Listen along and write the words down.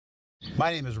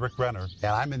My name is Rick Renner,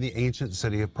 and I'm in the ancient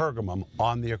city of Pergamum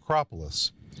on the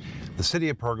Acropolis. The city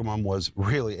of Pergamum was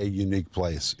really a unique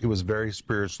place. It was very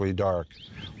spiritually dark.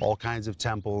 All kinds of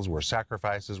temples where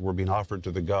sacrifices were being offered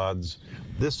to the gods.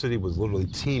 This city was literally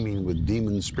teeming with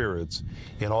demon spirits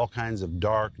in all kinds of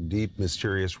dark, deep,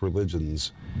 mysterious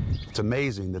religions. It's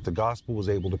amazing that the gospel was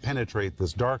able to penetrate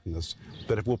this darkness,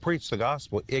 that if we'll preach the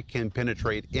gospel, it can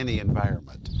penetrate any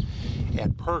environment.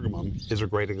 And Pergamum is a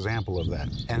great example of that.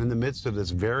 And in the midst of this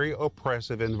very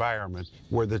oppressive environment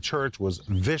where the church was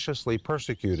viciously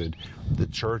persecuted, the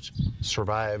church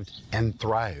survived and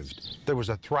thrived. There was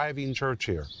a thriving church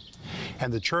here.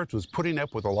 And the church was putting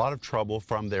up with a lot of trouble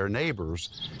from their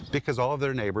neighbors because all of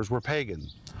their neighbors were pagan.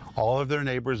 All of their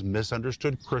neighbors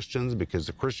misunderstood Christians because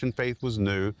the Christian faith was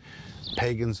new.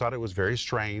 Pagans thought it was very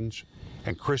strange,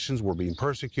 and Christians were being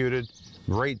persecuted.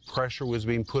 Great pressure was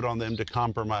being put on them to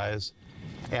compromise,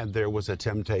 and there was a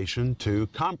temptation to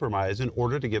compromise in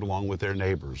order to get along with their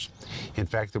neighbors. In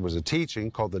fact, there was a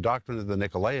teaching called the Doctrine of the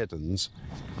Nicolaitans,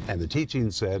 and the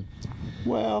teaching said,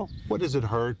 well, what does it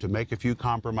hurt to make a few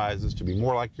compromises, to be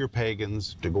more like your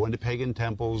pagans, to go into pagan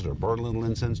temples, or burn a little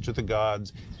incense to the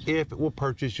gods, if it will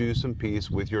purchase you some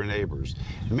peace with your neighbors?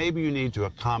 Maybe you need to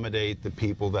accommodate the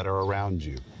people that are around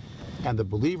you. And the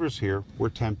believers here were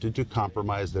tempted to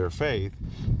compromise their faith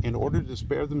in order to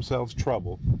spare themselves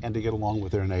trouble and to get along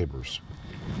with their neighbors.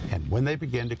 And when they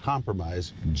began to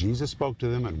compromise, Jesus spoke to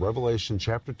them in Revelation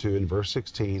chapter 2 and verse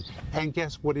 16, and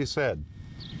guess what he said?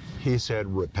 He said,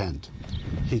 repent.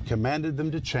 He commanded them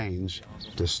to change,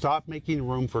 to stop making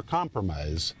room for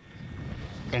compromise,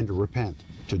 and to repent,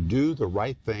 to do the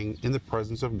right thing in the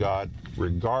presence of God,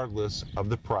 regardless of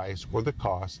the price or the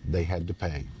cost they had to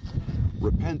pay.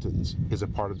 Repentance is a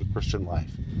part of the Christian life.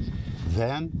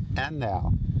 Then and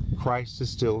now, Christ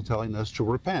is still telling us to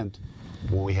repent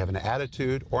when we have an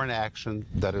attitude or an action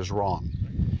that is wrong.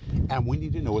 And we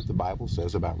need to know what the Bible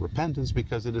says about repentance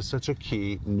because it is such a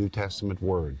key New Testament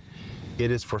word. It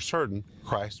is for certain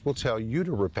Christ will tell you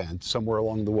to repent somewhere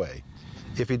along the way.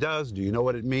 If he does, do you know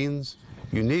what it means?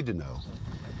 You need to know.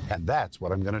 And that's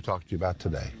what I'm going to talk to you about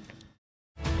today.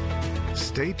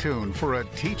 Stay tuned for a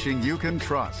teaching you can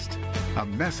trust, a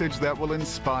message that will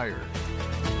inspire,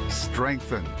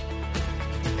 strengthen,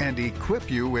 and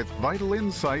equip you with vital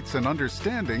insights and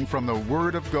understanding from the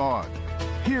Word of God.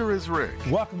 Here is Rick.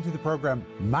 Welcome to the program.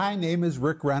 My name is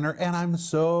Rick Renner, and I'm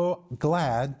so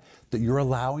glad that you're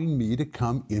allowing me to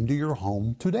come into your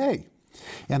home today.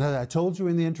 And as I told you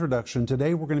in the introduction,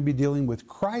 today we're going to be dealing with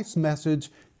Christ's message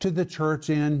to the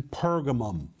church in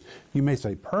Pergamum. You may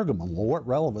say, Pergamum? Well, what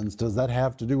relevance does that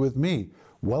have to do with me?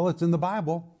 Well, it's in the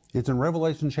Bible. It's in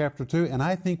Revelation chapter 2, and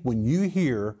I think when you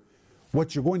hear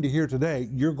what you're going to hear today,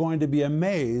 you're going to be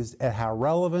amazed at how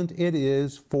relevant it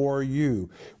is for you.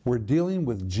 We're dealing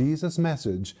with Jesus'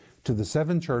 message to the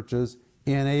 7 churches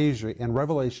in Asia in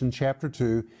Revelation chapter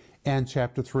 2 and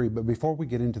chapter 3. But before we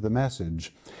get into the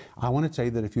message, I want to say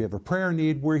that if you have a prayer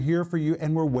need, we're here for you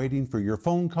and we're waiting for your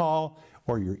phone call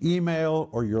or your email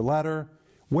or your letter.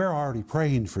 We're already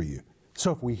praying for you.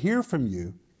 So if we hear from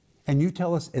you and you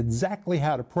tell us exactly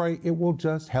how to pray, it will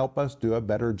just help us do a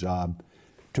better job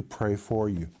to pray for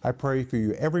you. I pray for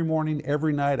you every morning,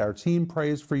 every night. Our team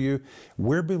prays for you.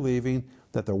 We're believing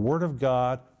that the Word of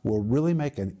God will really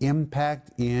make an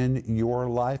impact in your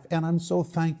life. And I'm so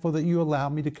thankful that you allow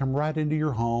me to come right into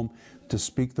your home to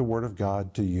speak the Word of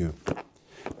God to you.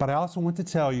 But I also want to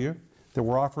tell you that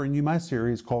we're offering you my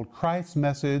series called Christ's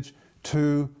Message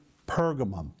to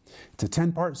Pergamum. It's a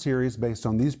 10-part series based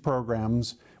on these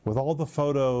programs with all the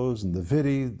photos and the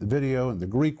video and the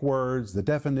Greek words, the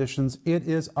definitions. It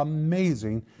is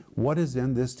amazing what is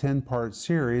in this 10-part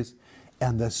series,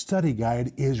 and the study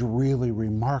guide is really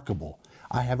remarkable.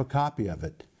 I have a copy of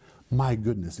it. My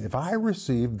goodness, if I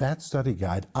received that study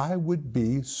guide, I would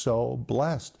be so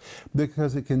blessed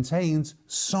because it contains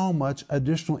so much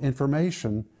additional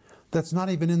information that's not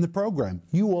even in the program.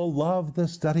 You will love the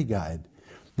study guide.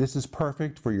 This is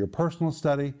perfect for your personal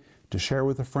study, to share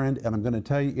with a friend, and I'm going to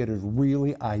tell you it is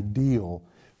really ideal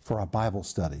for a Bible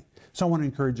study. So I want to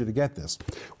encourage you to get this.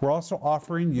 We're also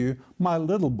offering you my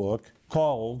little book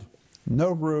called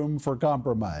No Room for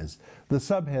Compromise. The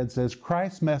subhead says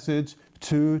Christ's Message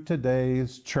to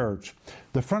Today's Church.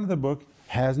 The front of the book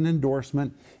has an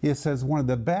endorsement. It says one of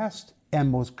the best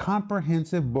and most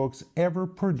comprehensive books ever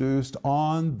produced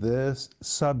on this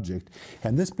subject.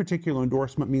 And this particular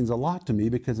endorsement means a lot to me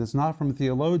because it's not from a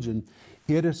theologian.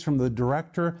 It is from the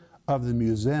director of the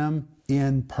museum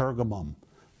in Pergamum.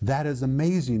 That is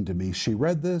amazing to me. She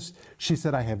read this. She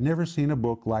said, I have never seen a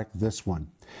book like this one.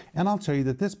 And I'll tell you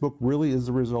that this book really is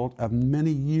the result of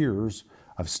many years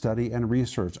of study and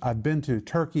research. I've been to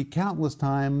Turkey countless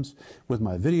times with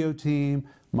my video team,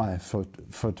 my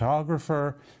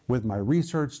photographer, with my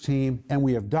research team, and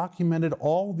we have documented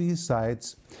all these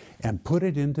sites and put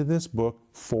it into this book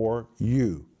for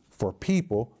you, for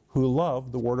people who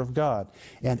love the Word of God.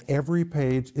 And every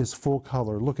page is full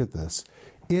color. Look at this.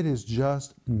 It is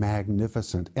just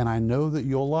magnificent, and I know that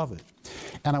you'll love it.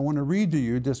 And I want to read to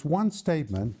you just one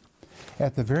statement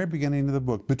at the very beginning of the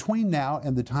book. Between now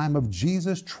and the time of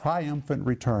Jesus' triumphant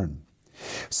return,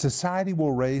 society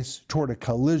will race toward a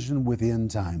collision with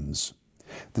end times.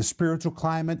 The spiritual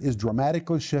climate is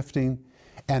dramatically shifting,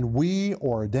 and we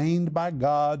are ordained by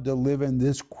God to live in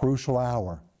this crucial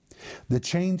hour. The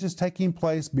changes taking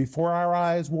place before our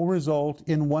eyes will result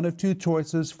in one of two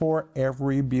choices for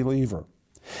every believer: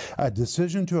 a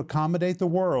decision to accommodate the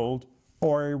world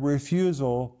or a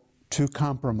refusal to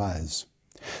compromise.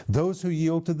 Those who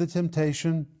yield to the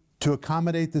temptation to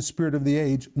accommodate the spirit of the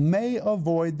age may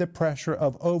avoid the pressure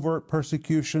of overt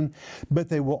persecution, but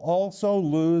they will also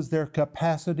lose their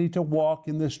capacity to walk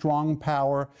in the strong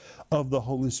power of the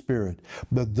Holy Spirit.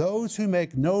 But those who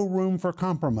make no room for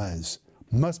compromise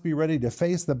must be ready to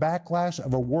face the backlash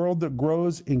of a world that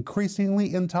grows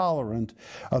increasingly intolerant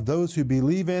of those who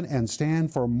believe in and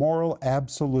stand for moral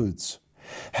absolutes.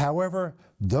 However,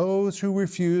 those who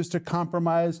refuse to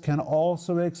compromise can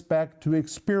also expect to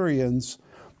experience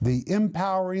the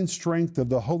empowering strength of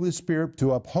the Holy Spirit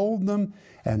to uphold them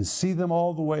and see them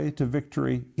all the way to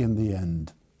victory in the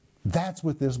end. That's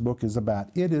what this book is about.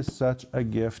 It is such a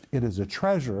gift. It is a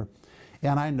treasure.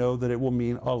 And I know that it will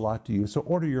mean a lot to you. So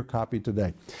order your copy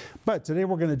today. But today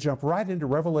we're going to jump right into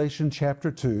Revelation chapter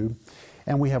 2.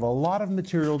 And we have a lot of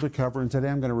material to cover. And today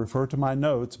I'm going to refer to my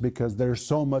notes because there's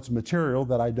so much material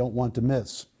that I don't want to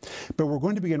miss. But we're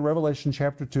going to begin Revelation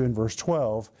chapter 2 and verse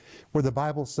 12, where the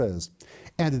Bible says,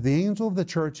 "And to the angel of the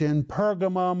church in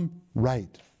Pergamum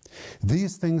write,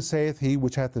 These things saith he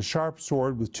which hath the sharp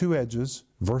sword with two edges,"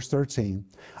 verse 13,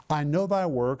 "I know thy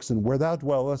works, and where thou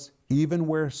dwellest, even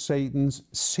where Satan's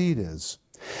seat is,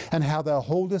 and how thou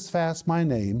holdest fast my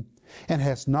name, and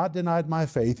hast not denied my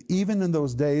faith, even in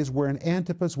those days wherein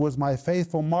Antipas was my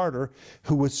faithful martyr,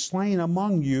 who was slain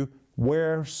among you,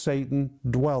 where Satan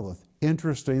dwelleth."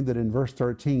 Interesting that in verse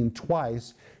 13,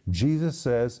 twice, Jesus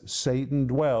says Satan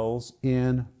dwells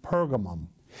in Pergamum.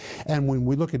 And when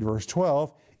we look at verse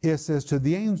 12, it says, "To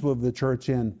the angel of the church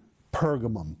in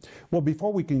Pergamum." Well,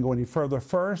 before we can go any further,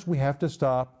 first we have to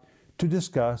stop to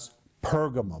discuss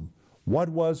Pergamum. What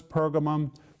was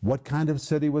Pergamum? What kind of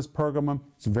city was Pergamum?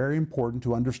 It's very important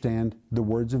to understand the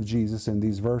words of Jesus in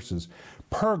these verses.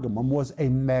 Pergamum was a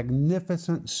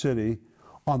magnificent city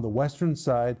on the western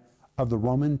side of the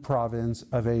Roman province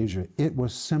of Asia. It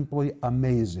was simply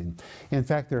amazing. In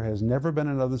fact, there has never been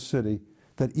another city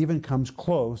that even comes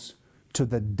close to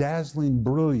the dazzling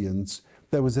brilliance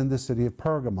that was in the city of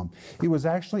Pergamum. It was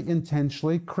actually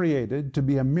intentionally created to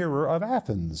be a mirror of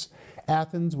Athens.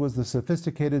 Athens was the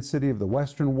sophisticated city of the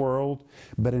Western world,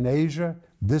 but in Asia,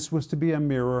 this was to be a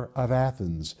mirror of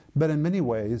Athens. But in many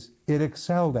ways, it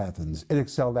excelled Athens. It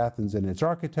excelled Athens in its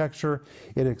architecture.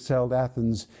 It excelled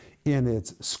Athens in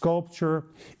its sculpture.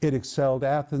 It excelled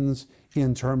Athens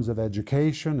in terms of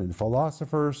education and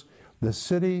philosophers. The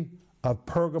city of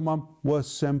Pergamum was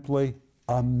simply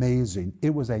amazing.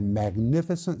 It was a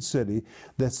magnificent city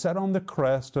that sat on the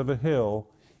crest of a hill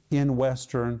in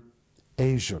Western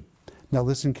Asia. Now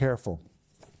listen careful.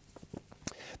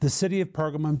 The city of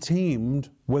Pergamum teemed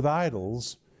with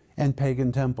idols and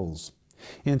pagan temples.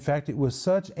 In fact, it was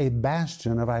such a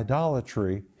bastion of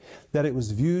idolatry that it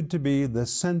was viewed to be the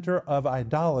center of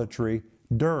idolatry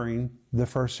during the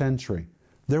first century.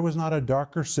 There was not a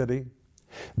darker city.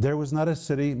 There was not a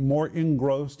city more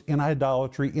engrossed in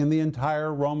idolatry in the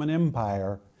entire Roman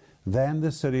Empire than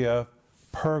the city of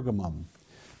Pergamum.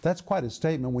 That's quite a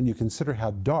statement when you consider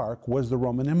how dark was the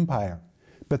Roman Empire.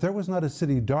 But there was not a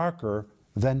city darker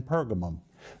than Pergamum.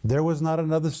 There was not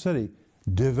another city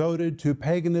devoted to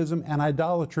paganism and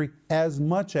idolatry as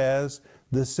much as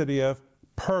the city of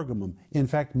Pergamum. In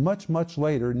fact, much, much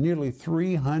later, nearly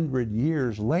 300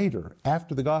 years later,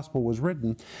 after the gospel was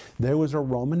written, there was a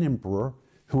Roman emperor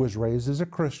who was raised as a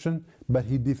Christian, but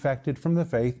he defected from the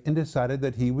faith and decided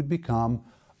that he would become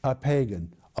a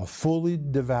pagan, a fully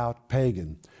devout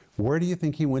pagan. Where do you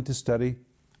think he went to study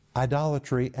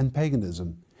idolatry and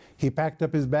paganism? He packed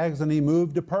up his bags and he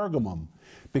moved to Pergamum,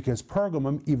 because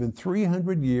Pergamum, even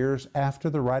 300 years after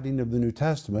the writing of the New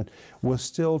Testament, was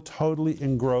still totally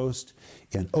engrossed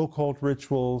in occult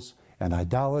rituals and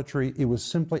idolatry. It was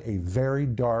simply a very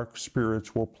dark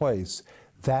spiritual place.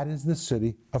 That is the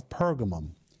city of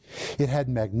Pergamum. It had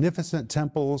magnificent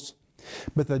temples.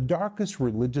 But the darkest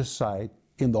religious site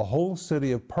in the whole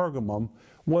city of Pergamum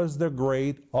was the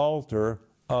great altar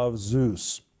of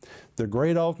Zeus. The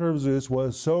great altar of Zeus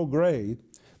was so great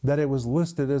that it was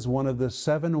listed as one of the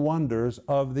 7 wonders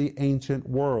of the ancient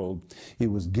world.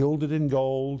 It was gilded in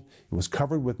gold, it was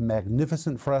covered with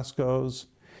magnificent frescoes,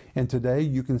 and today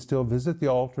you can still visit the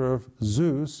altar of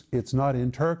Zeus. It's not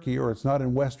in Turkey or it's not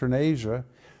in Western Asia,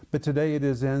 but today it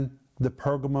is in the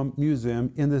Pergamum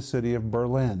Museum in the city of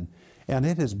Berlin. And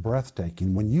it is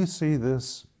breathtaking. When you see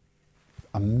this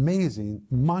amazing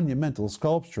monumental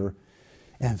sculpture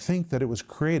and think that it was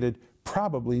created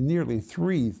probably nearly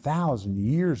 3,000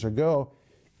 years ago,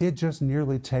 it just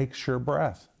nearly takes your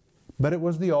breath. But it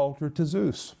was the altar to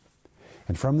Zeus.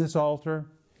 And from this altar,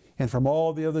 and from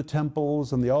all the other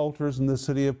temples and the altars in the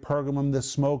city of Pergamum, the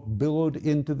smoke billowed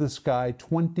into the sky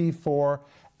 24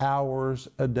 hours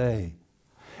a day,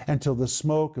 until the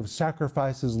smoke of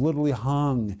sacrifices literally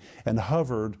hung and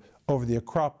hovered over the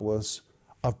Acropolis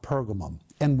of Pergamum.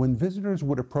 And when visitors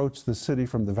would approach the city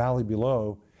from the valley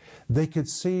below, they could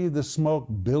see the smoke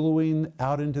billowing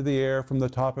out into the air from the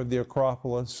top of the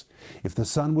Acropolis. If the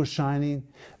sun was shining,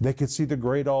 they could see the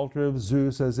great altar of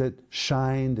Zeus as it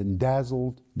shined and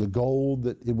dazzled, the gold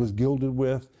that it was gilded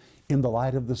with in the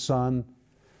light of the sun.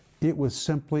 It was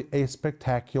simply a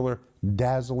spectacular,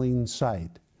 dazzling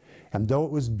sight. And though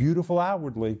it was beautiful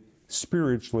outwardly,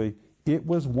 spiritually, it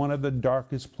was one of the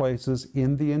darkest places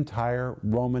in the entire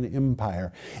Roman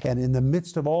Empire. And in the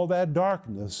midst of all that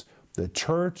darkness, the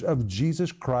Church of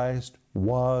Jesus Christ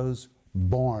was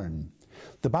born.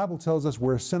 The Bible tells us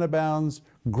where sin abounds,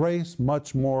 grace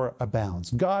much more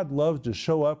abounds. God loves to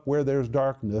show up where there's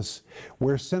darkness.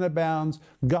 Where sin abounds,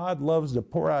 God loves to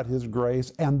pour out His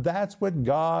grace. And that's what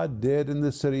God did in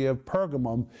the city of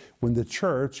Pergamum when the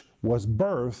church was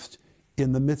birthed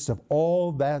in the midst of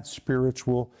all that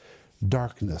spiritual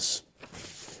darkness.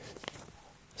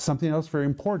 Something else very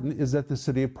important is that the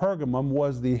city of Pergamum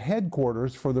was the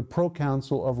headquarters for the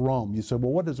proconsul of Rome. You say,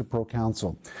 well, what is a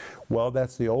proconsul? Well,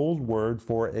 that's the old word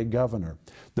for a governor.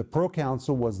 The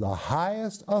proconsul was the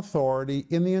highest authority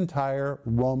in the entire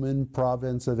Roman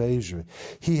province of Asia.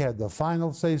 He had the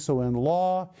final say-so in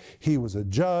law. He was a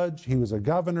judge. He was a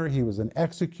governor. He was an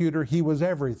executor. He was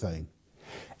everything.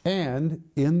 And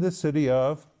in the city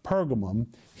of Pergamum,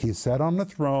 he sat on a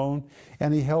throne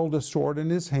and he held a sword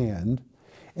in his hand.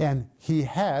 And he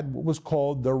had what was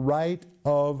called the right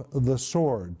of the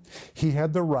sword. He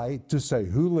had the right to say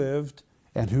who lived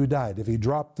and who died. If he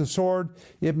dropped the sword,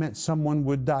 it meant someone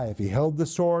would die. If he held the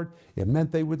sword, it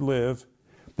meant they would live.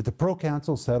 But the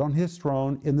proconsul sat on his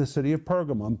throne in the city of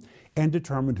Pergamum and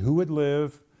determined who would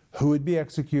live, who would be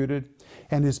executed.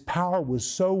 And his power was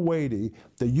so weighty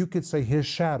that you could say his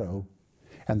shadow,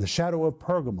 and the shadow of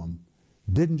Pergamum,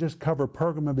 didn't just cover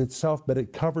Pergamum itself, but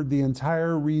it covered the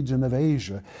entire region of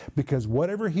Asia, because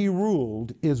whatever he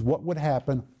ruled is what would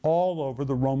happen all over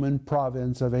the Roman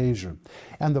province of Asia.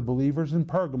 And the believers in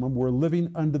Pergamum were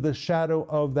living under the shadow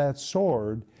of that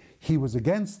sword. He was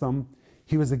against them.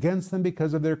 He was against them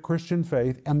because of their Christian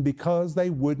faith and because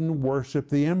they wouldn't worship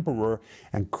the emperor.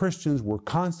 And Christians were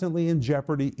constantly in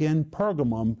jeopardy in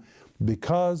Pergamum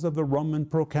because of the Roman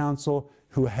proconsul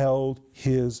who held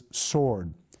his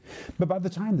sword. But by the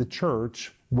time the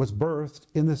church was birthed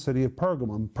in the city of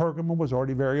Pergamum, Pergamum was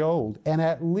already very old. And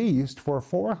at least for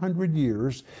 400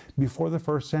 years before the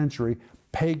first century,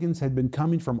 pagans had been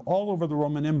coming from all over the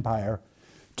Roman Empire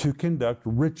to conduct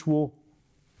ritual,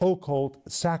 occult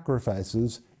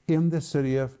sacrifices in the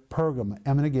city of Pergamum.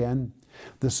 And again,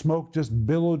 the smoke just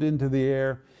billowed into the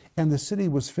air, and the city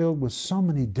was filled with so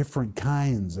many different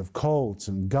kinds of cults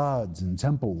and gods and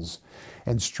temples,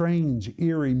 and strange,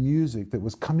 eerie music that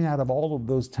was coming out of all of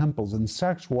those temples, and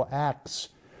sexual acts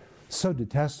so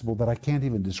detestable that I can't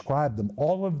even describe them.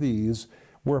 All of these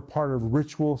were part of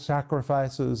ritual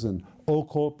sacrifices and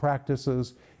occult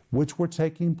practices which were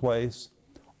taking place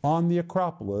on the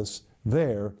Acropolis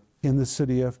there in the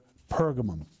city of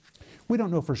Pergamum. We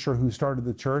don't know for sure who started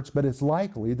the church, but it's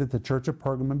likely that the church of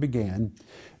Pergamum began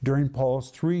during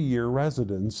Paul's 3-year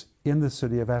residence in the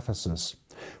city of Ephesus.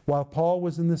 While Paul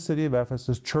was in the city of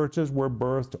Ephesus, churches were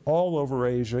birthed all over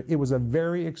Asia. It was a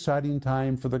very exciting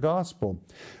time for the gospel.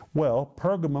 Well,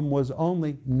 Pergamum was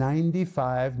only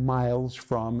 95 miles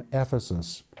from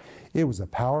Ephesus. It was a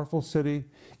powerful city.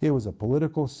 It was a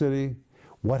political city.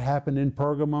 What happened in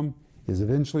Pergamum is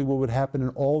eventually what would happen in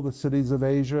all the cities of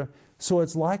Asia. So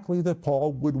it's likely that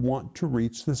Paul would want to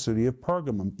reach the city of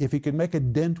Pergamum. If he could make a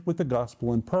dent with the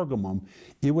gospel in Pergamum,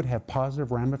 it would have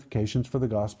positive ramifications for the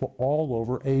gospel all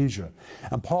over Asia.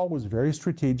 And Paul was very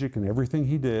strategic in everything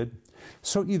he did.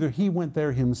 So either he went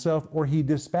there himself or he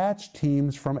dispatched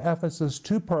teams from Ephesus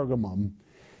to Pergamum,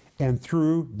 and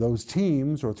through those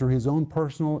teams or through his own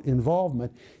personal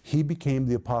involvement, he became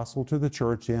the apostle to the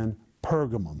church in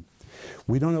Pergamum.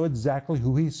 We don't know exactly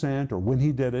who he sent or when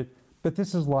he did it, but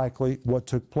this is likely what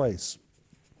took place.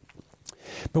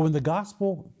 But when the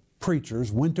gospel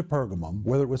preachers went to Pergamum,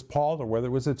 whether it was Paul or whether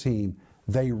it was a team,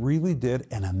 they really did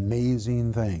an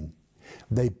amazing thing.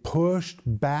 They pushed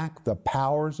back the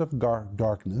powers of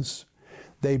darkness.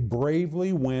 They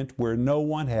bravely went where no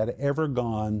one had ever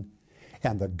gone,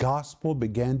 and the gospel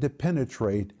began to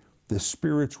penetrate the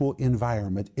spiritual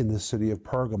environment in the city of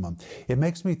Pergamum. It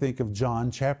makes me think of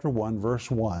John chapter 1, verse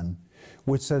 1,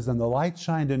 which says, "And the light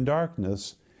shined in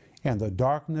darkness, and the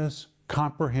darkness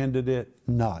comprehended it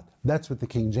not." That's what the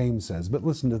King James says. But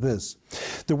listen to this.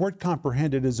 The word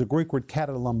comprehended is a Greek word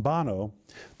katalambano.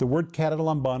 The word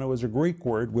katalambano is a Greek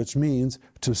word which means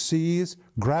to seize,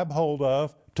 grab hold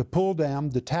of, to pull down,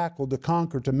 to tackle, to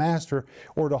conquer, to master,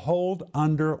 or to hold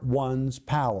under one's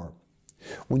power.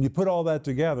 When you put all that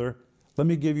together, let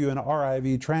me give you an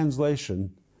RIV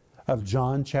translation of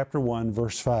John chapter 1,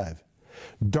 verse 5.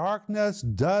 Darkness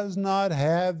does not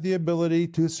have the ability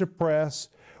to suppress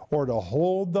or to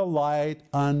hold the light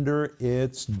under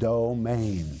its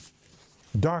domain.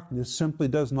 Darkness simply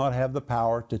does not have the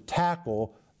power to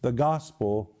tackle the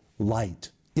gospel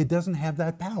light. It doesn't have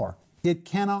that power. It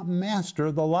cannot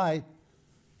master the light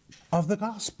of the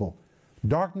gospel.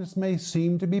 Darkness may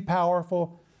seem to be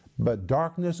powerful, but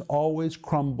darkness always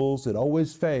crumbles, it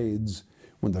always fades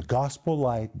when the gospel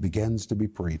light begins to be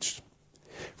preached.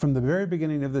 From the very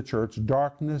beginning of the church,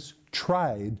 darkness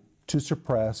tried to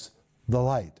suppress the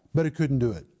light, but it couldn't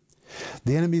do it.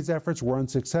 The enemy's efforts were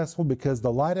unsuccessful because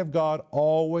the light of God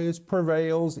always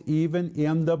prevails even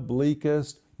in the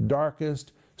bleakest,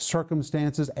 darkest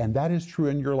circumstances, and that is true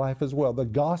in your life as well. The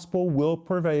gospel will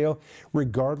prevail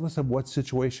regardless of what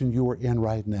situation you are in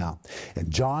right now. And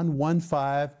John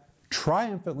 1:5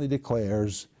 triumphantly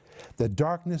declares that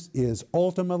darkness is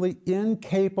ultimately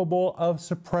incapable of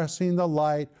suppressing the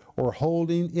light or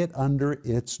holding it under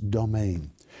its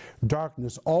domain.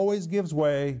 Darkness always gives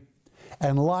way,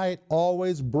 and light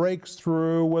always breaks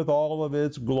through with all of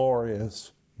its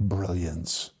glorious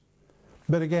brilliance.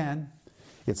 But again,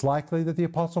 it's likely that the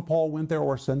Apostle Paul went there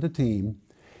or sent a team,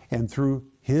 and through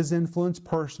his influence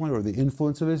personally or the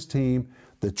influence of his team,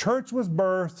 the church was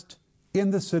birthed in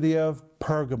the city of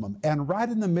Pergamum. And right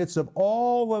in the midst of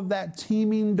all of that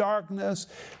teeming darkness,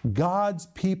 God's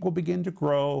people begin to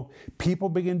grow, people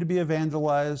begin to be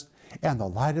evangelized, and the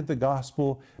light of the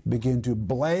gospel begin to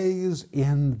blaze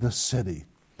in the city.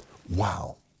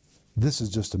 Wow, this is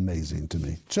just amazing to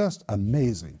me, just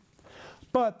amazing.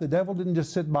 But the devil didn't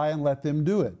just sit by and let them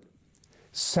do it.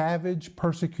 Savage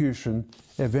persecution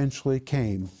eventually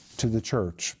came to the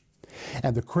church.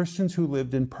 And the Christians who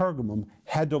lived in Pergamum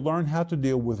had to learn how to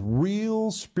deal with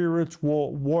real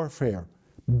spiritual warfare,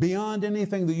 beyond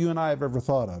anything that you and I have ever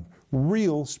thought of.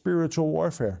 Real spiritual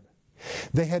warfare.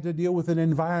 They had to deal with an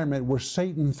environment where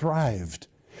Satan thrived,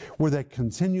 where they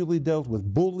continually dealt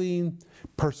with bullying,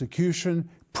 persecution,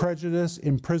 prejudice,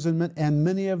 imprisonment, and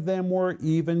many of them were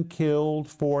even killed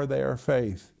for their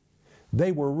faith.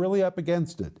 They were really up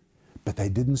against it, but they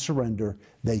didn't surrender.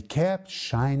 They kept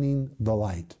shining the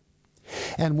light.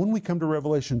 And when we come to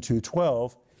Revelation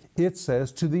 2:12, it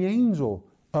says, "To the angel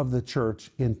of the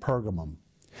church in Pergamum."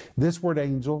 This word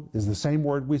angel is the same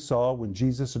word we saw when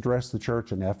Jesus addressed the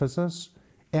church in Ephesus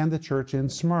and the church in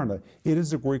Smyrna. It is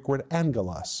the Greek word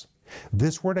angelos.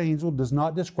 This word angel does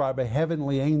not describe a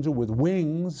heavenly angel with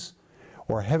wings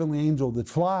or a heavenly angel that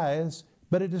flies,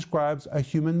 but it describes a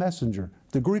human messenger.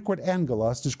 The Greek word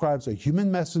angelos describes a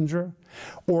human messenger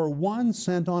or one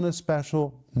sent on a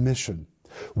special mission.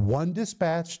 One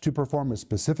dispatched to perform a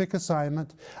specific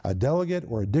assignment, a delegate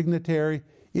or a dignitary.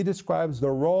 It describes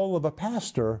the role of a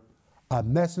pastor, a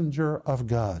messenger of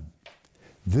God.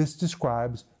 This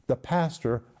describes the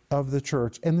pastor of the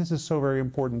church. And this is so very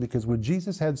important because when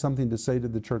Jesus had something to say to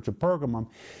the church of Pergamum,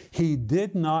 he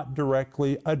did not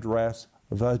directly address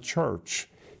the church.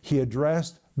 He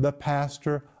addressed the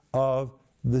pastor of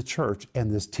the church. And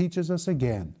this teaches us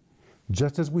again,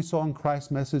 just as we saw in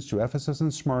Christ's message to Ephesus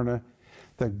and Smyrna,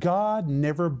 that God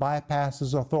never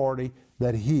bypasses authority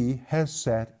that he has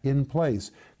set in place.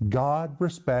 God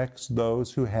respects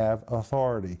those who have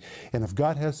authority. And if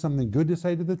God has something good to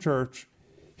say to the church,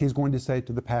 he's going to say it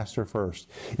to the pastor first.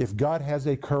 If God has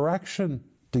a correction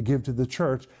to give to the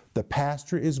church, the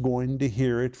pastor is going to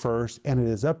hear it first, and it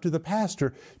is up to the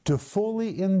pastor to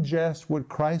fully ingest what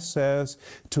Christ says,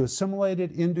 to assimilate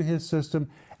it into his system,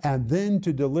 and then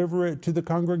to deliver it to the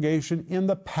congregation in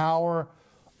the power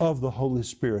of the Holy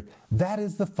Spirit. That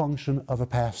is the function of a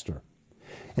pastor.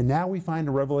 And now we find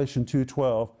in Revelation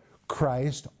 2:12,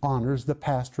 Christ honors the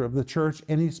pastor of the church,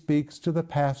 and he speaks to the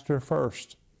pastor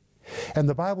first. And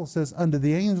the Bible says, unto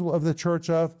the angel of the church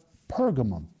of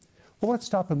Pergamum. Well, let's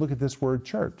stop and look at this word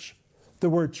church. The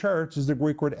word church is the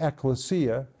Greek word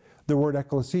ekklesia. The word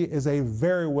ekklesia is a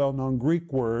very well-known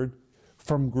Greek word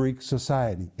from Greek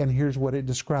society. And here's what it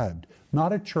described.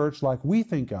 Not a church like we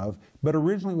think of, but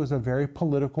originally was a very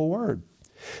political word.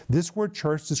 This word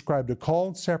church described a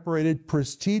called, separated,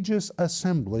 prestigious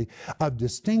assembly of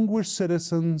distinguished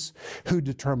citizens who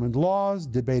determined laws,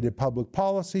 debated public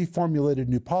policy, formulated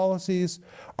new policies,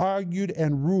 argued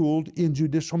and ruled in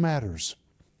judicial matters.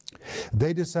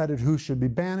 They decided who should be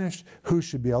banished, who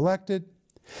should be elected.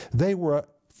 They were,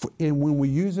 and when we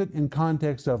use it in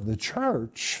context of the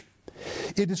church,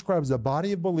 it describes a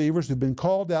body of believers who've been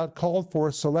called out, called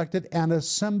for, selected, and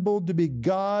assembled to be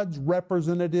God's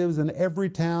representatives in every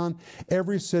town,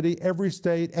 every city, every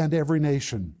state, and every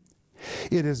nation.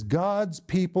 It is God's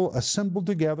people assembled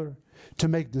together to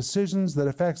make decisions that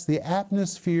affects the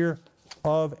atmosphere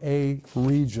of a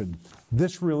region.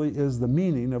 This really is the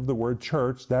meaning of the word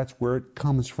church. That's where it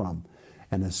comes from.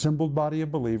 An assembled body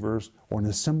of believers or an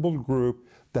assembled group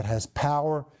that has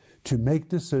power to make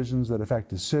decisions that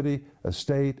affect a city, a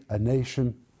state, a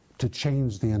nation, to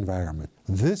change the environment.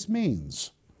 This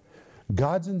means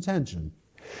God's intention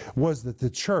was that the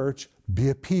church be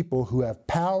a people who have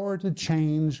power to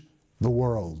change the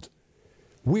world.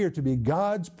 We are to be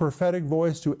God's prophetic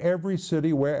voice to every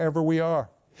city wherever we are.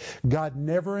 God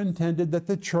never intended that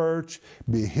the church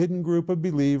be a hidden group of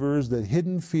believers that hid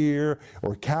in fear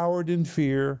or cowered in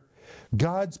fear.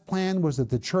 God's plan was that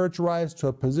the church rise to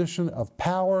a position of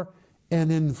power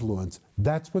and influence.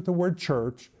 That's what the word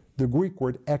church, the Greek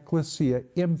word ekklesia,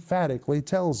 emphatically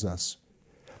tells us.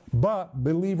 But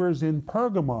believers in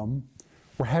Pergamum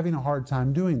were having a hard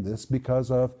time doing this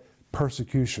because of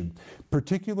persecution,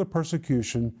 particular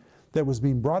persecution that was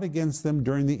being brought against them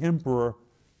during the emperor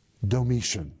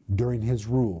Domitian, during his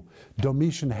rule.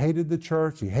 Domitian hated the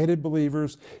church, he hated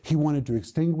believers, he wanted to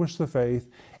extinguish the faith,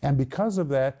 and because of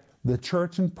that, the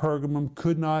church in Pergamum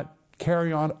could not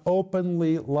carry on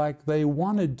openly like they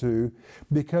wanted to,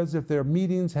 because if their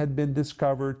meetings had been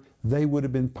discovered, they would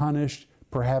have been punished,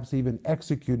 perhaps even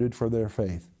executed for their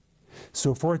faith.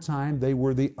 So for a time, they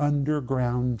were the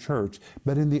underground church.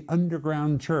 But in the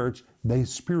underground church, they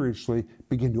spiritually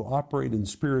begin to operate in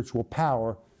spiritual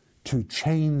power to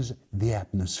change the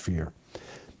atmosphere.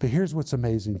 But here's what's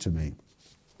amazing to me.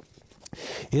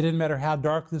 It didn't matter how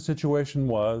dark the situation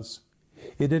was.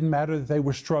 It didn't matter that they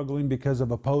were struggling because of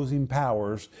opposing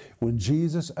powers. When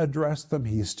Jesus addressed them,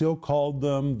 he still called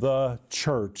them the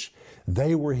church.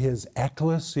 They were his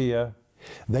ekklesia.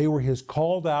 They were his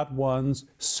called out ones,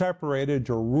 separated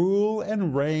to rule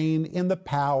and reign in the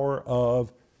power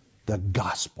of the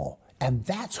gospel. And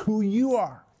that's who you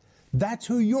are. That's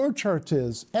who your church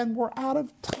is. And we're out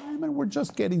of time and we're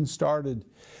just getting started.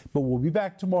 But we'll be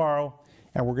back tomorrow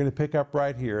and we're going to pick up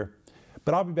right here.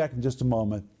 But I'll be back in just a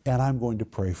moment and I'm going to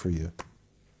pray for you.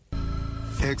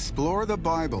 Explore the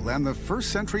Bible and the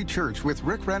first century church with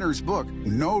Rick Renner's book,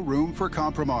 No Room for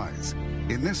Compromise.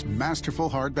 In this masterful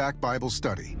hardback Bible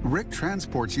study, Rick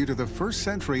transports you to the first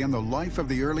century and the life of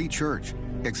the early church,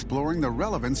 exploring the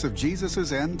relevance of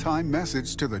Jesus' end-time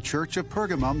message to the church of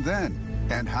Pergamum then,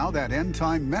 and how that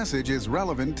end-time message is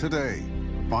relevant today.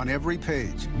 On every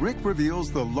page, Rick reveals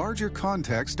the larger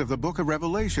context of the book of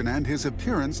Revelation and his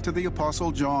appearance to the Apostle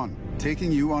John,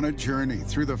 taking you on a journey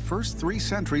through the first 3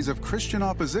 centuries of Christian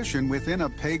opposition within a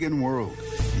pagan world.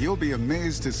 You'll be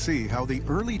amazed to see how the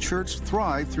early church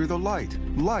thrived through the light,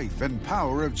 life, and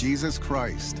power of Jesus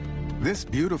Christ. This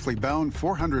beautifully bound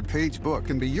 400-page book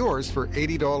can be yours for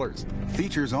 $80.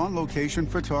 Features on-location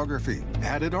photography,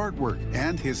 added artwork,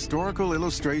 and historical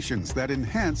illustrations that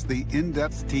enhance the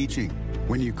in-depth teaching.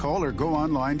 When you call or go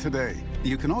online today,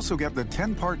 you can also get the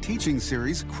 10-part teaching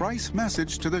series, Christ's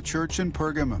Message to the Church in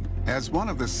Pergamum. As one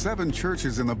of the 7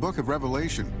 churches in the book of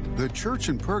Revelation, the church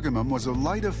in Pergamum was a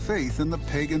light of faith in the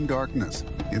pagan darkness.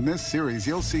 In this series,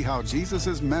 you'll see how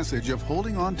Jesus' message of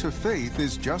holding on to faith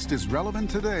is just as relevant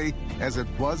today as it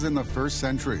was in the first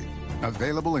century.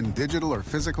 Available in digital or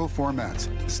physical formats,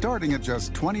 starting at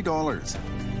just $20.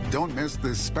 Don't miss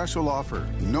this special offer,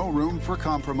 No Room for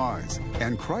Compromise,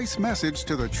 and Christ's Message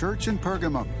to the Church in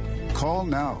Pergamum. Call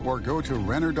now or go to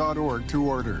Renner.org to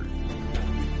order.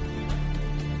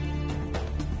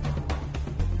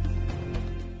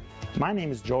 My name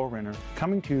is Joel Renner,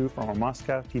 coming to you from our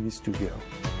Moscow TV studio.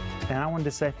 And I wanted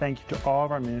to say thank you to all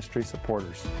of our ministry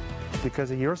supporters.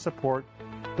 Because of your support,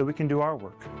 that we can do our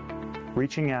work.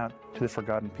 reaching out to the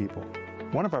forgotten people.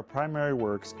 One of our primary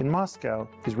works in Moscow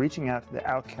is reaching out to the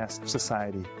outcasts of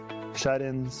society,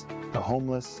 shut-ins, the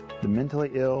homeless, the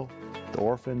mentally ill, the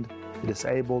orphaned, the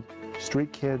disabled,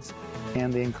 street kids,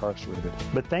 and the incarcerated.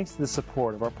 But thanks to the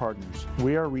support of our partners,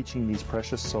 we are reaching these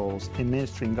precious souls and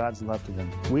ministering God's love to them.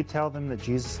 We tell them that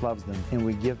Jesus loves them, and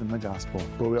we give them the gospel.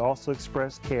 But we also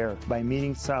express care by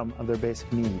meeting some of their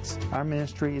basic needs. Our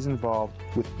ministry is involved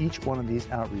with each one of these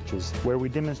outreaches, where we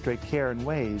demonstrate care in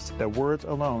ways that words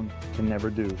alone can never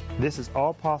do. This is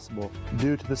all possible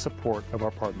due to the support of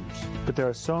our partners. But there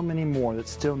are so many more that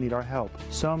still need our help.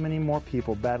 So many more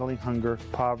people battling hunger,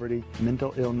 poverty,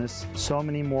 mental illness, so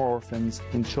many more orphans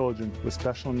and children with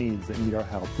special needs that need our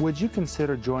help. Would you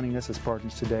consider joining us as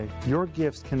partners today? Your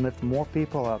gifts can lift more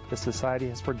people up that society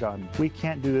has forgotten. We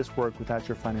can't do this work without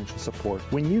your financial support.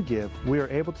 When you give, we are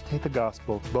able to take the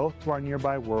gospel both to our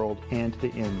nearby world and to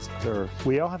the ends of the earth.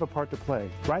 We all have a part to play.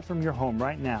 Right from your home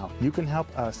right now, you can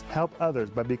help us help others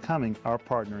by becoming our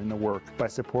partner in the work, by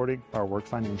supporting our work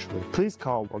financially. Please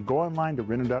call or go online to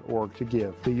Renner.org to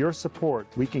give. Through your support,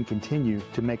 we can continue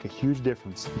to make a huge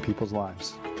difference in people's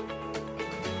lives.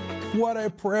 What a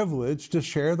privilege to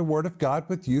share the Word of God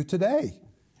with you today.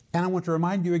 And I want to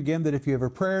remind you again that if you have a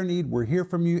prayer need, we're here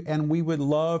from you, and we would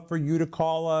love for you to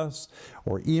call us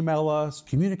or email us,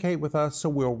 communicate with us, so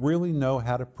we'll really know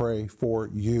how to pray for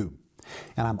you.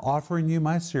 And I'm offering you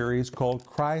my series called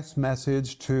Christ's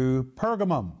Message to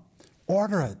Pergamum.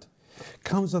 Order it.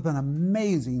 Comes with an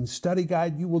amazing study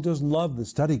guide. You will just love the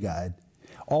study guide.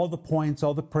 All the points,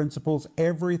 all the principles,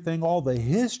 everything, all the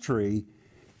history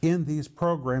in these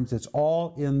programs, it's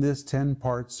all in this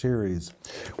 10-part series.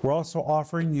 We're also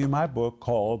offering you my book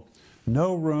called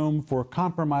No Room for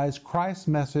Compromise, Christ's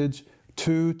Message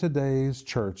to Today's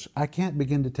Church. I can't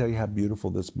begin to tell you how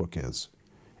beautiful this book is.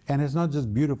 And it's not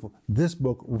just beautiful, this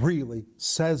book really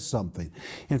says something.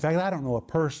 In fact, I don't know a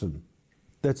person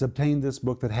that's obtained this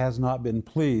book that has not been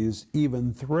pleased,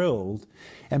 even thrilled.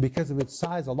 And because of its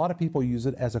size, a lot of people use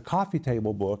it as a coffee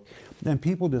table book, and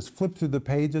people just flip through the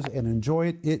pages and enjoy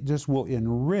it. It just will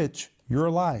enrich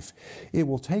your life. It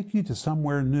will take you to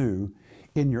somewhere new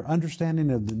in your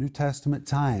understanding of the New Testament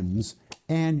times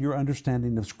and your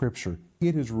understanding of Scripture.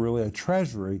 It is really a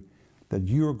treasury that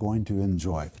you are going to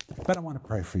enjoy. But I want to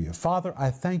pray for you. Father, I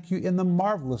thank you in the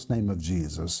marvelous name of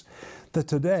Jesus that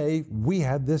today we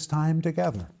had this time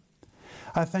together.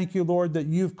 I thank you, Lord, that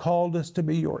you've called us to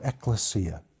be your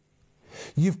ecclesia.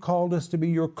 You've called us to be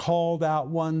your called out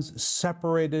ones,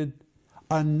 separated,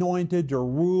 anointed to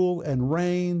rule and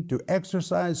reign, to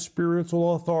exercise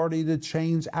spiritual authority, to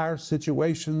change our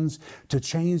situations, to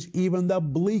change even the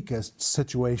bleakest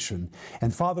situation.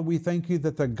 And Father, we thank you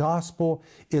that the gospel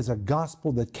is a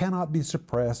gospel that cannot be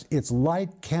suppressed. Its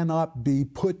light cannot be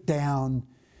put down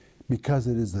because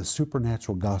it is the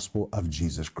supernatural gospel of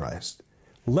Jesus Christ.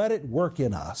 Let it work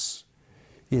in us.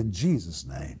 In Jesus'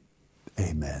 name,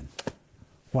 amen.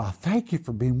 Wow, thank you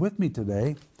for being with me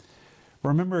today.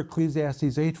 Remember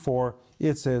Ecclesiastes 8:4,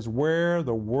 it says, where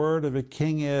the word of a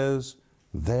king is,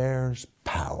 there's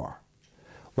power.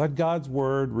 Let God's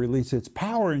word release its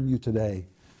power in you today,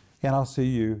 and I'll see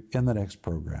you in the next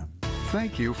program.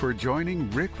 Thank you for joining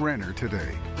Rick Renner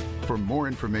today. For more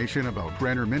information about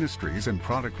Renner Ministries and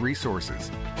product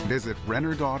resources, visit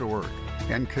Renner.org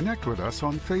and connect with us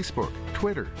on Facebook,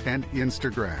 Twitter, and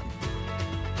Instagram.